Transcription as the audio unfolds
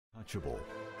Untouchable.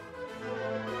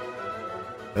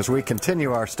 As we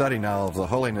continue our study now of the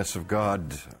holiness of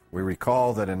God, we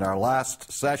recall that in our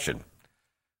last session,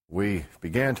 we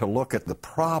began to look at the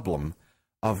problem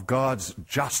of God's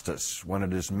justice when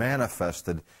it is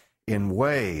manifested in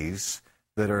ways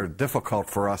that are difficult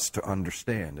for us to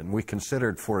understand. And we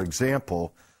considered, for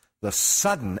example, the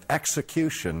sudden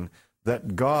execution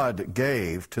that God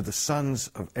gave to the sons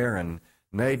of Aaron,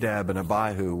 Nadab and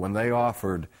Abihu, when they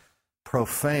offered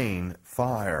profane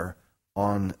fire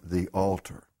on the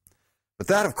altar. But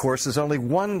that, of course, is only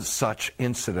one such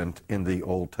incident in the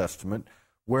Old Testament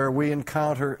where we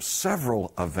encounter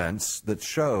several events that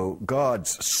show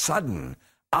God's sudden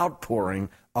outpouring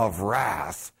of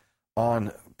wrath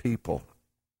on people.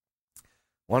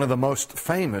 One of the most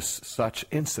famous such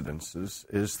incidences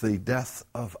is the death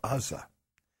of Uzzah.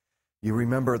 You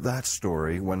remember that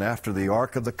story when, after the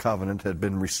Ark of the Covenant had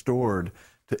been restored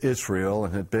to Israel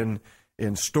and had been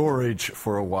in storage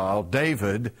for a while,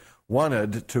 David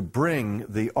wanted to bring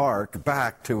the ark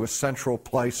back to a central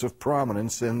place of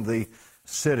prominence in the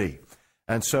city.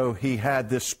 And so he had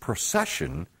this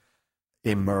procession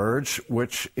emerge,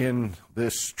 which in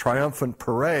this triumphant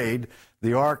parade,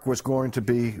 the ark was going to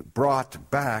be brought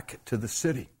back to the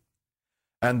city.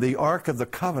 And the Ark of the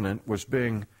Covenant was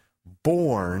being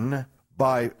borne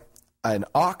by an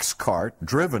ox cart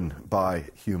driven by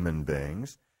human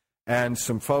beings. And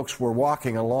some folks were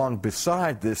walking along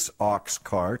beside this ox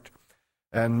cart,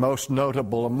 and most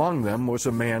notable among them was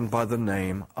a man by the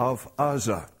name of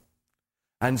Uzzah.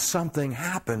 And something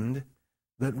happened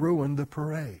that ruined the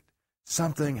parade.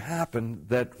 Something happened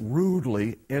that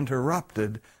rudely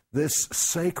interrupted this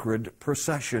sacred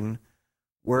procession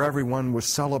where everyone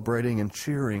was celebrating and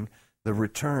cheering the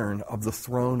return of the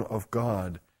throne of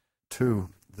God to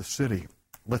the city.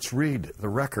 Let's read the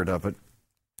record of it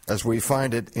as we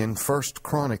find it in 1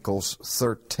 Chronicles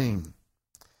 13.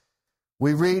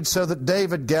 We read, "So that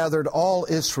David gathered all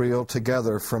Israel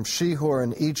together from Shihor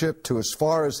in Egypt to as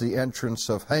far as the entrance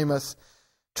of Hamath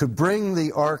to bring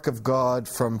the ark of God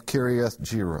from Kiriath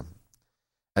Jearim.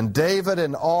 And David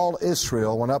and all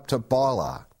Israel went up to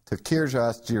Baalah, to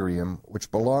Kirjath Jearim,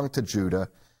 which belonged to Judah,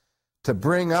 to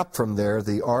bring up from there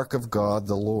the ark of God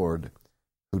the Lord,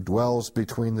 who dwells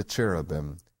between the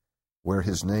cherubim, where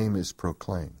his name is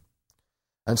proclaimed.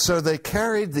 And so they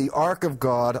carried the ark of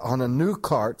God on a new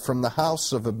cart from the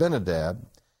house of Abinadab,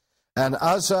 and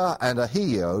Uzzah and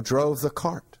Ahio drove the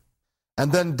cart.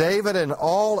 And then David and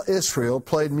all Israel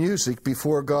played music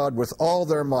before God with all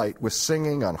their might, with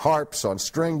singing on harps, on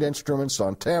stringed instruments,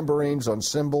 on tambourines, on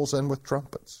cymbals, and with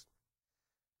trumpets.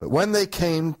 But when they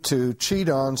came to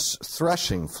Chidon's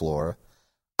threshing floor,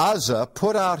 Uzzah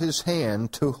put out his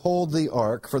hand to hold the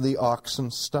ark, for the oxen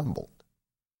stumbled.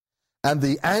 And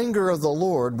the anger of the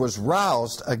Lord was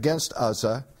roused against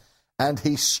Uzzah, and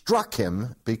he struck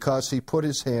him because he put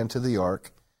his hand to the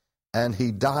ark, and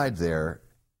he died there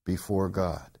before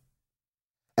God.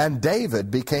 And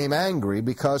David became angry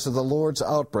because of the Lord's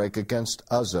outbreak against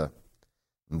Uzzah.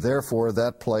 And therefore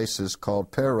that place is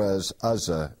called Perez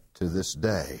Uzzah to this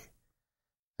day.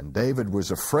 And David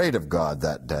was afraid of God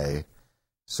that day,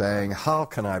 saying, "How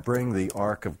can I bring the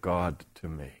ark of God to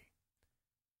me?"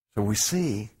 So we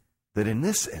see that in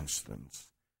this instance,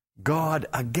 God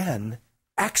again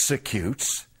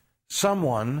executes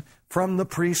someone from the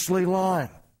priestly line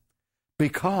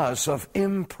because of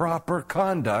improper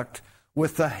conduct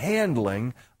with the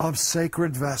handling of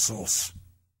sacred vessels.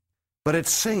 But it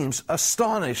seems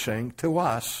astonishing to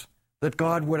us that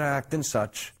God would act in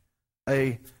such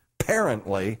a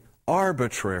apparently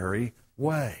arbitrary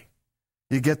way.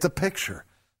 You get the picture.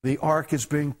 The ark is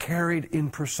being carried in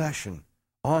procession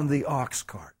on the ox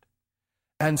cart.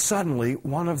 And suddenly,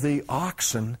 one of the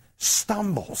oxen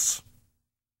stumbles.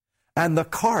 And the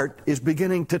cart is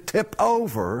beginning to tip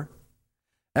over.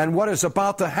 And what is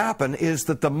about to happen is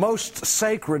that the most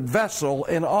sacred vessel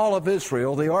in all of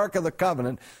Israel, the Ark of the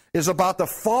Covenant, is about to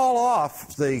fall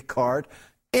off the cart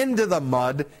into the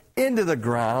mud, into the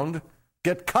ground,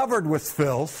 get covered with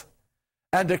filth.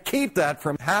 And to keep that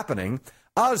from happening,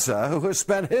 Uzzah, who has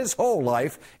spent his whole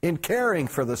life in caring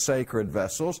for the sacred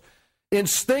vessels,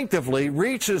 instinctively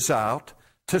reaches out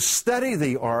to steady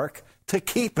the ark to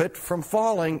keep it from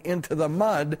falling into the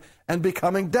mud and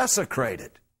becoming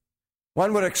desecrated.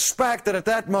 One would expect that at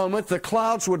that moment the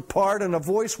clouds would part and a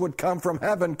voice would come from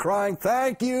heaven crying,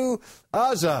 "Thank you,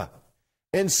 Uzzah."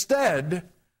 Instead,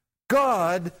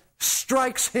 God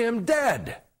strikes him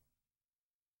dead.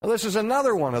 Now, this is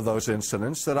another one of those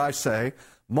incidents that I say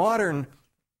modern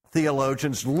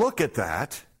theologians look at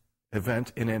that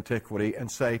event in antiquity and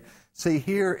say, see,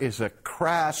 here is a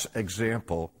crass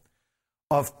example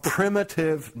of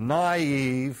primitive,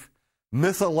 naive,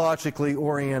 mythologically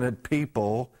oriented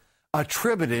people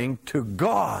attributing to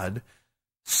God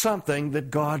something that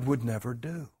God would never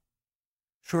do.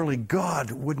 Surely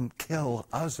God wouldn't kill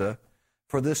Uzzah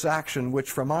for this action, which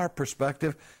from our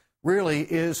perspective really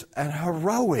is an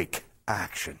heroic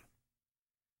action.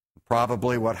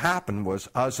 Probably what happened was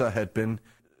Uzzah had been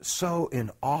so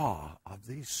in awe of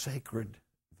these sacred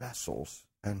vessels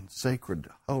and sacred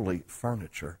holy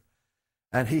furniture,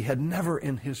 and he had never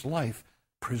in his life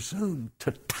presumed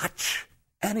to touch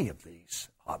any of these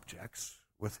objects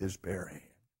with his bare hand,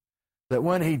 that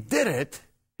when he did it,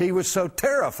 he was so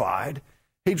terrified,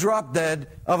 he dropped dead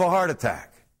of a heart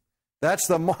attack. That's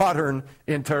the modern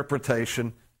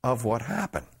interpretation of what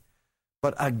happened.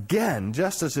 But again,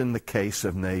 just as in the case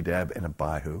of Nadab and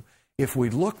Abihu, if we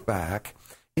look back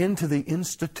into the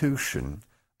institution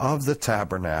of the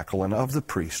tabernacle and of the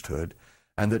priesthood,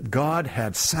 and that God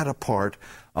had set apart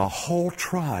a whole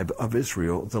tribe of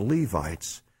Israel, the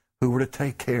Levites, who were to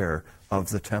take care of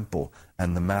the temple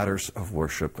and the matters of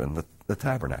worship and the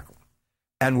tabernacle.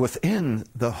 And within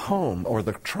the home or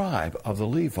the tribe of the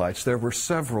Levites, there were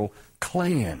several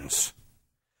clans.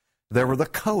 There were the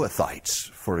Kohathites,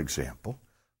 for example,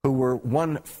 who were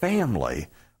one family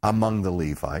among the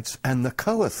Levites, and the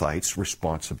Kohathites'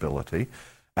 responsibility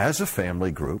as a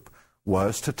family group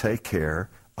was to take care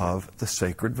of the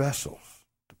sacred vessels,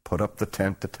 to put up the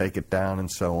tent, to take it down,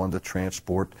 and so on, to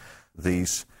transport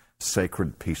these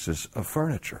sacred pieces of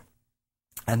furniture.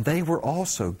 And they were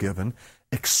also given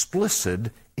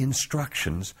explicit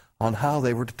instructions on how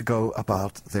they were to go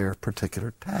about their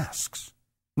particular tasks.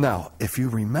 Now, if you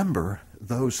remember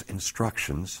those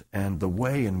instructions and the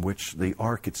way in which the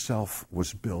ark itself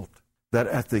was built, that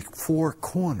at the four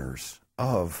corners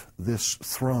of this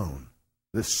throne,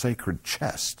 this sacred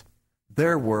chest,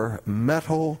 there were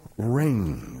metal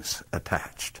rings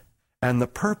attached. And the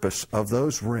purpose of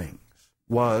those rings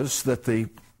was that the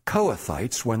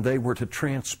Kohathites, when they were to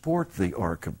transport the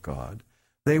ark of God,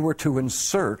 they were to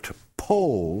insert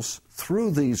poles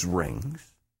through these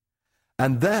rings,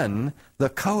 and then the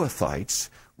Kohathites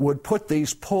would put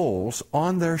these poles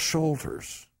on their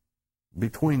shoulders,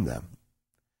 between them,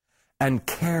 and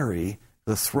carry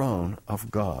the throne of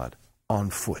God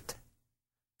on foot.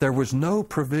 There was no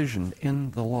provision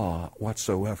in the law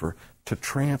whatsoever to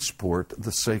transport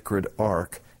the sacred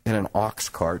ark in an ox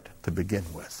cart to begin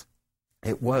with.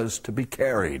 It was to be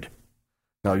carried.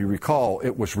 Now you recall,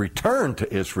 it was returned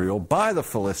to Israel by the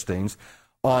Philistines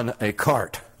on a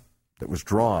cart that was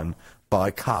drawn by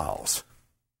cows.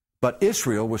 But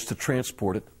Israel was to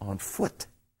transport it on foot.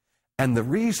 And the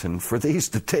reason for these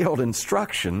detailed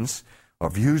instructions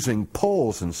of using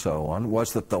poles and so on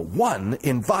was that the one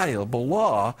inviolable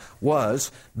law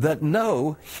was that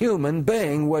no human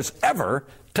being was ever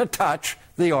to touch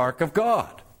the ark of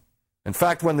God. In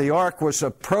fact, when the ark was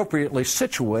appropriately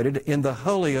situated in the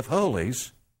Holy of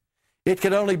Holies, it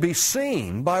could only be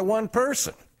seen by one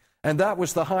person, and that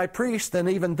was the high priest. And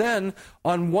even then,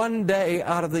 on one day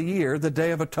out of the year, the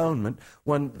Day of Atonement,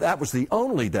 when that was the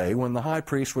only day when the high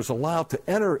priest was allowed to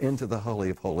enter into the Holy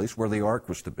of Holies, where the ark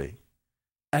was to be.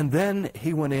 And then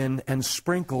he went in and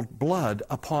sprinkled blood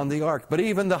upon the ark. But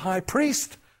even the high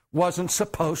priest wasn't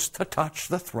supposed to touch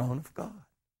the throne of God.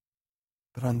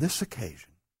 But on this occasion,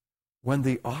 when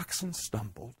the oxen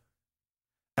stumbled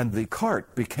and the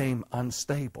cart became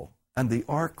unstable and the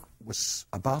ark was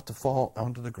about to fall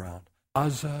onto the ground,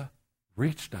 Uzzah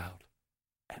reached out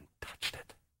and touched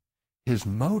it. His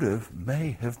motive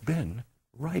may have been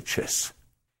righteous.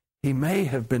 He may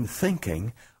have been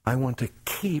thinking, I want to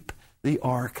keep the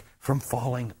ark from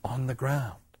falling on the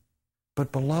ground.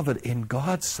 But beloved, in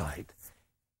God's sight,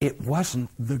 it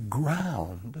wasn't the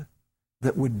ground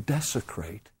that would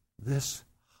desecrate this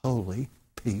holy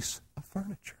piece of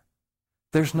furniture.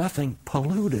 There's nothing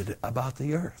polluted about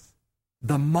the earth.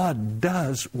 The mud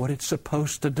does what it's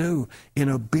supposed to do in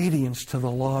obedience to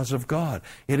the laws of God.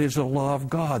 It is a law of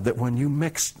God that when you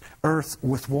mix earth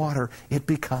with water, it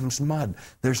becomes mud.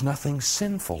 There's nothing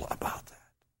sinful about that.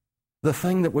 The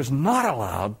thing that was not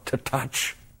allowed to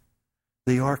touch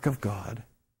the ark of God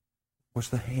was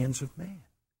the hands of man.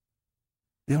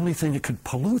 The only thing that could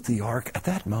pollute the ark at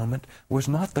that moment was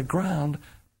not the ground,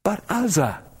 but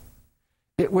Uzzah.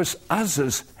 It was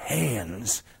Uzzah's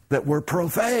hands that were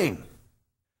profane.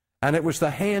 And it was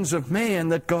the hands of man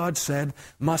that God said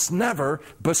must never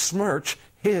besmirch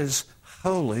his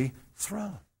holy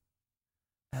throne.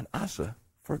 And Uzzah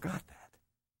forgot that.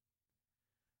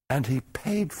 And he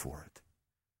paid for it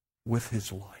with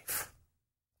his life.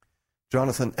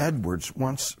 Jonathan Edwards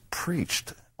once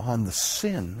preached on the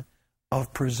sin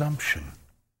of presumption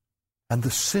and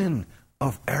the sin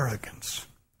of arrogance.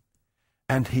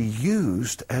 And he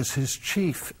used as his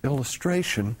chief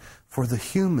illustration for the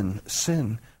human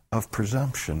sin of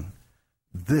presumption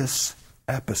this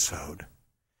episode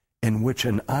in which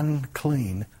an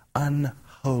unclean,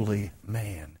 unholy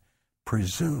man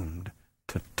presumed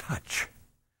to touch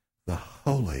the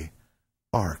holy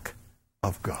ark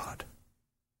of God.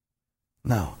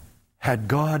 Now, had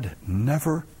God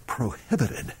never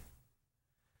prohibited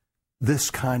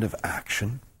this kind of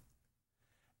action,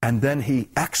 and then he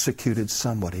executed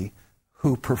somebody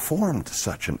who performed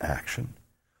such an action,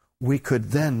 we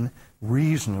could then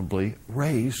reasonably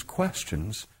raise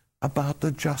questions about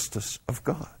the justice of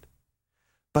God.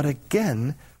 But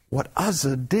again, what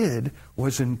Uzzah did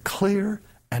was in clear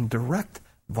and direct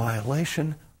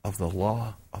violation of the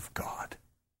law of God.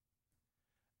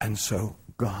 And so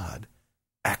God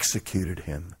executed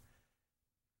him,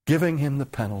 giving him the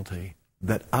penalty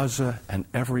that Uzzah and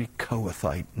every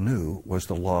Kohathite knew was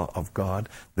the law of God,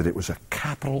 that it was a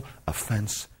capital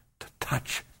offense to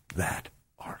touch that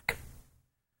ark.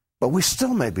 But we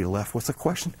still may be left with the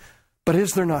question, but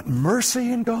is there not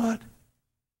mercy in God?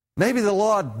 Maybe the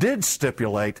law did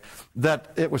stipulate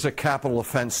that it was a capital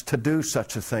offense to do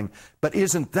such a thing, but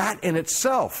isn't that in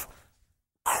itself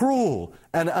cruel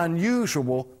and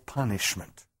unusual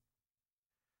punishment?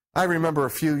 I remember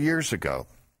a few years ago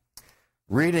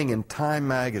reading in Time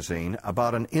magazine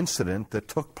about an incident that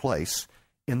took place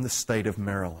in the state of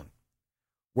Maryland,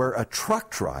 where a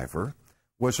truck driver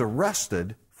was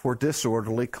arrested for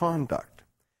disorderly conduct.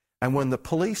 And when the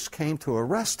police came to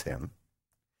arrest him,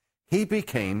 he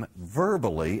became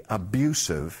verbally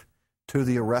abusive to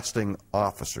the arresting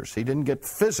officers. He didn't get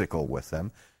physical with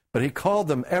them, but he called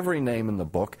them every name in the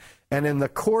book, and in the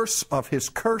course of his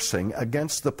cursing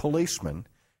against the policemen,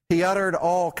 he uttered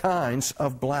all kinds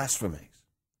of blasphemies.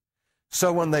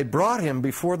 So when they brought him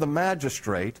before the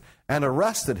magistrate and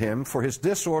arrested him for his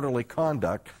disorderly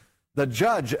conduct, the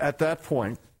judge at that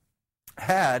point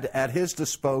had at his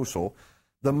disposal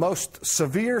the most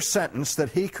severe sentence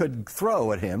that he could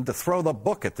throw at him, to throw the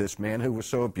book at this man who was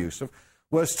so abusive,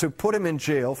 was to put him in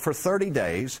jail for 30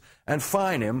 days and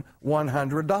fine him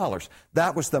 $100.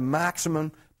 That was the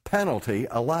maximum penalty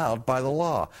allowed by the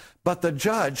law. But the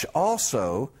judge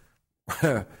also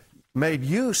made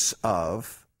use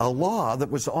of a law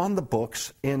that was on the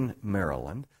books in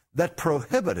Maryland that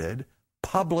prohibited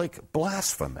public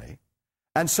blasphemy.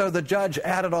 And so the judge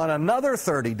added on another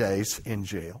 30 days in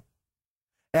jail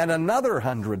and another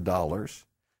 $100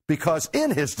 because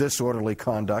in his disorderly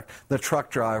conduct, the truck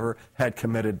driver had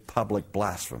committed public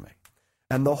blasphemy.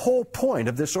 And the whole point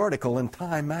of this article in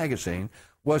Time magazine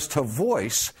was to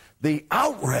voice the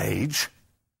outrage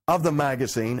of the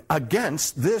magazine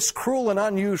against this cruel and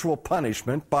unusual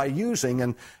punishment by using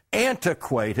an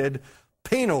antiquated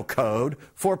penal code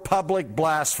for public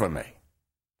blasphemy.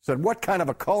 Said, what kind of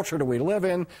a culture do we live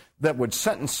in that would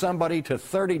sentence somebody to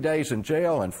 30 days in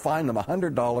jail and fine them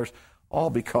 $100,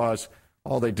 all because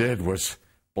all they did was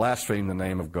blaspheme the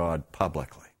name of God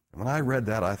publicly? And when I read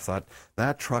that, I thought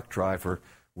that truck driver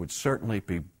would certainly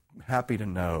be happy to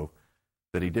know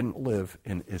that he didn't live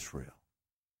in Israel.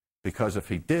 Because if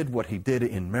he did what he did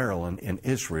in Maryland, in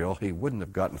Israel, he wouldn't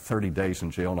have gotten 30 days in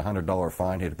jail and a $100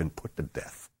 fine. He'd have been put to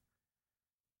death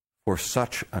for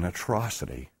such an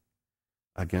atrocity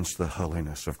against the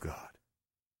holiness of God.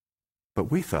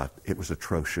 But we thought it was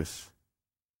atrocious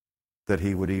that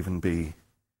he would even be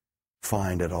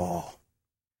fined at all,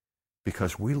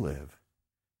 because we live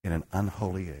in an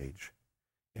unholy age,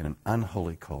 in an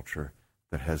unholy culture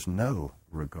that has no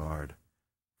regard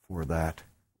for that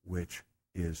which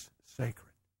is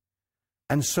sacred.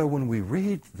 And so when we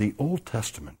read the Old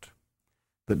Testament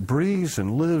that breathes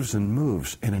and lives and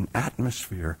moves in an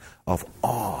atmosphere of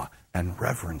awe and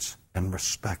reverence and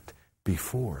respect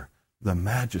before the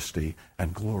majesty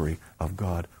and glory of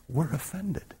God, we're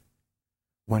offended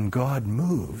when God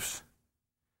moves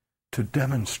to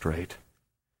demonstrate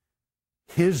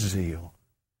his zeal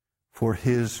for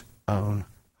his own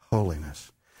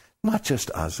holiness. Not just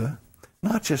Uzzah,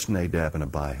 not just Nadab and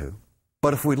Abihu,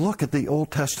 but if we look at the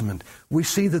Old Testament, we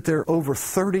see that there are over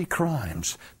 30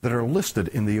 crimes that are listed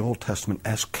in the Old Testament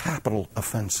as capital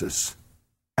offenses.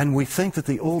 And we think that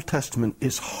the Old Testament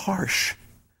is harsh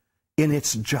in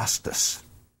its justice.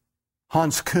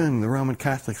 Hans Küng, the Roman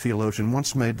Catholic theologian,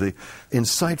 once made the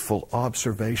insightful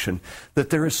observation that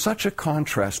there is such a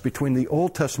contrast between the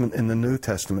Old Testament and the New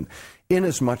Testament,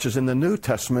 inasmuch as in the New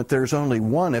Testament there's only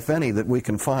one, if any, that we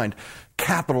can find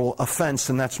capital offense,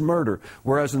 and that's murder.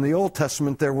 Whereas in the Old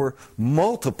Testament there were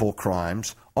multiple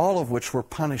crimes, all of which were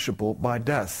punishable by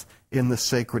death in the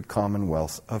sacred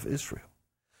commonwealth of Israel.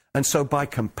 And so by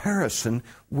comparison,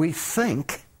 we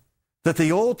think that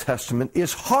the Old Testament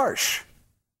is harsh.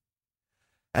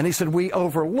 And he said we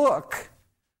overlook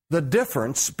the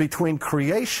difference between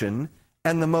creation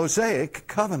and the Mosaic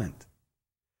covenant.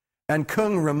 And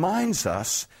Kung reminds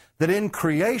us that in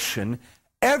creation,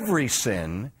 every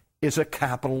sin is a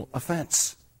capital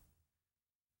offense.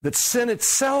 That sin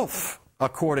itself,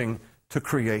 according to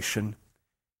creation,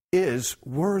 is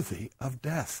worthy of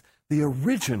death. The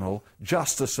original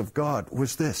justice of God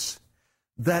was this,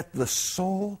 that the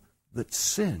soul that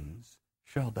sins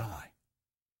shall die.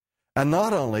 And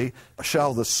not only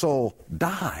shall the soul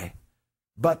die,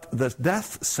 but the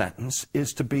death sentence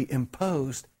is to be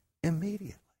imposed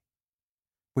immediately.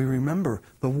 We remember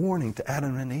the warning to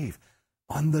Adam and Eve,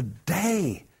 on the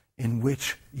day in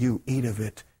which you eat of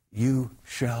it, you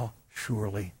shall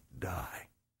surely die.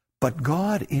 But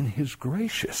God, in his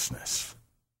graciousness,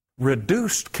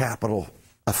 reduced capital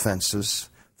offenses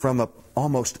from an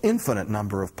almost infinite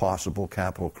number of possible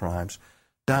capital crimes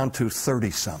down to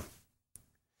 30-some.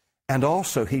 And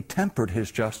also, he tempered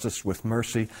his justice with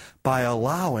mercy by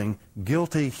allowing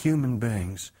guilty human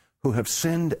beings who have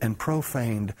sinned and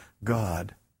profaned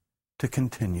God to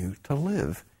continue to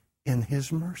live in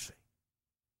his mercy.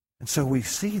 And so we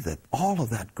see that all of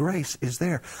that grace is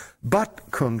there.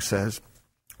 But, Kung says,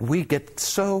 we get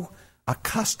so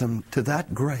accustomed to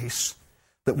that grace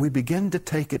that we begin to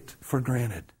take it for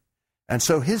granted. And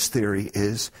so his theory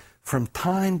is, from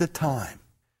time to time,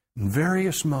 in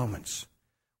various moments,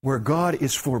 where God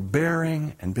is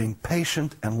forbearing and being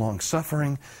patient and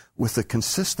long-suffering with the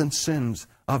consistent sins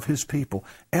of his people,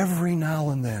 every now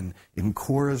and then, in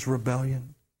Korah's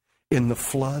rebellion, in the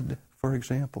flood, for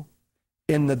example,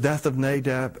 in the death of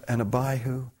Nadab and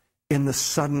Abihu, in the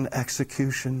sudden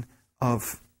execution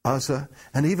of Uzziah,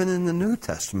 and even in the New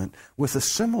Testament with a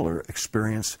similar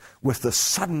experience with the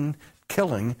sudden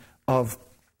killing of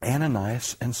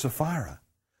Ananias and Sapphira.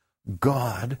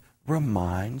 God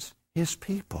reminds his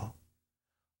people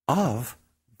of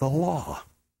the law,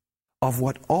 of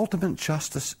what ultimate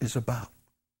justice is about,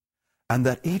 and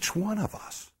that each one of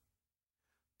us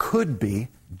could be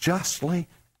justly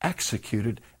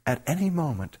executed at any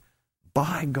moment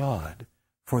by God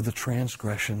for the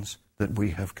transgressions that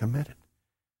we have committed.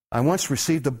 I once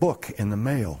received a book in the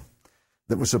mail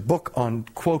that was a book on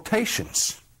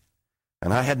quotations.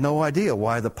 And I had no idea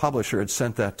why the publisher had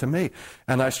sent that to me.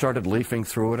 And I started leafing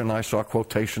through it, and I saw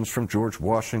quotations from George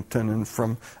Washington and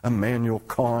from Immanuel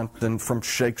Kant and from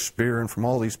Shakespeare and from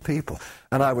all these people.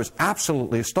 And I was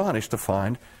absolutely astonished to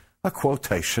find a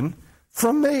quotation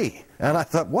from me. And I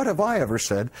thought, what have I ever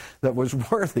said that was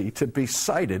worthy to be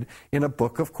cited in a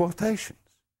book of quotations?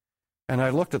 And I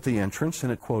looked at the entrance,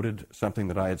 and it quoted something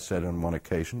that I had said on one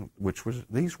occasion, which was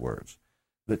these words,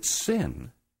 that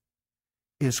sin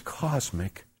is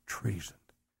cosmic treason.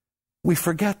 We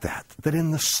forget that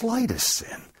in the slightest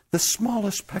sin, the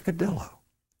smallest peccadillo,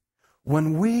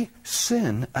 when we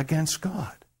sin against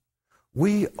God,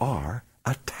 we are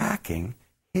attacking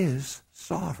his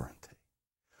sovereignty.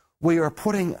 We are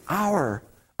putting our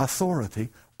authority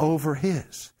over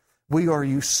his. We are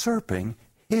usurping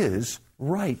his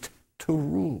right to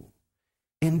rule.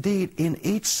 Indeed, in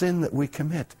each sin that we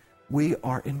commit, we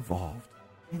are involved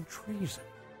in treason.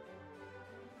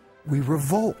 We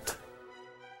revolt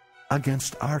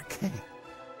against our King.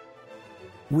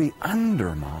 We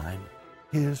undermine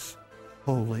his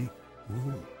holy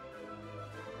rule.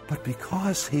 But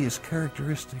because he is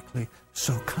characteristically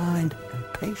so kind and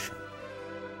patient,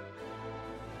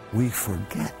 we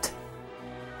forget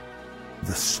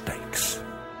the stakes.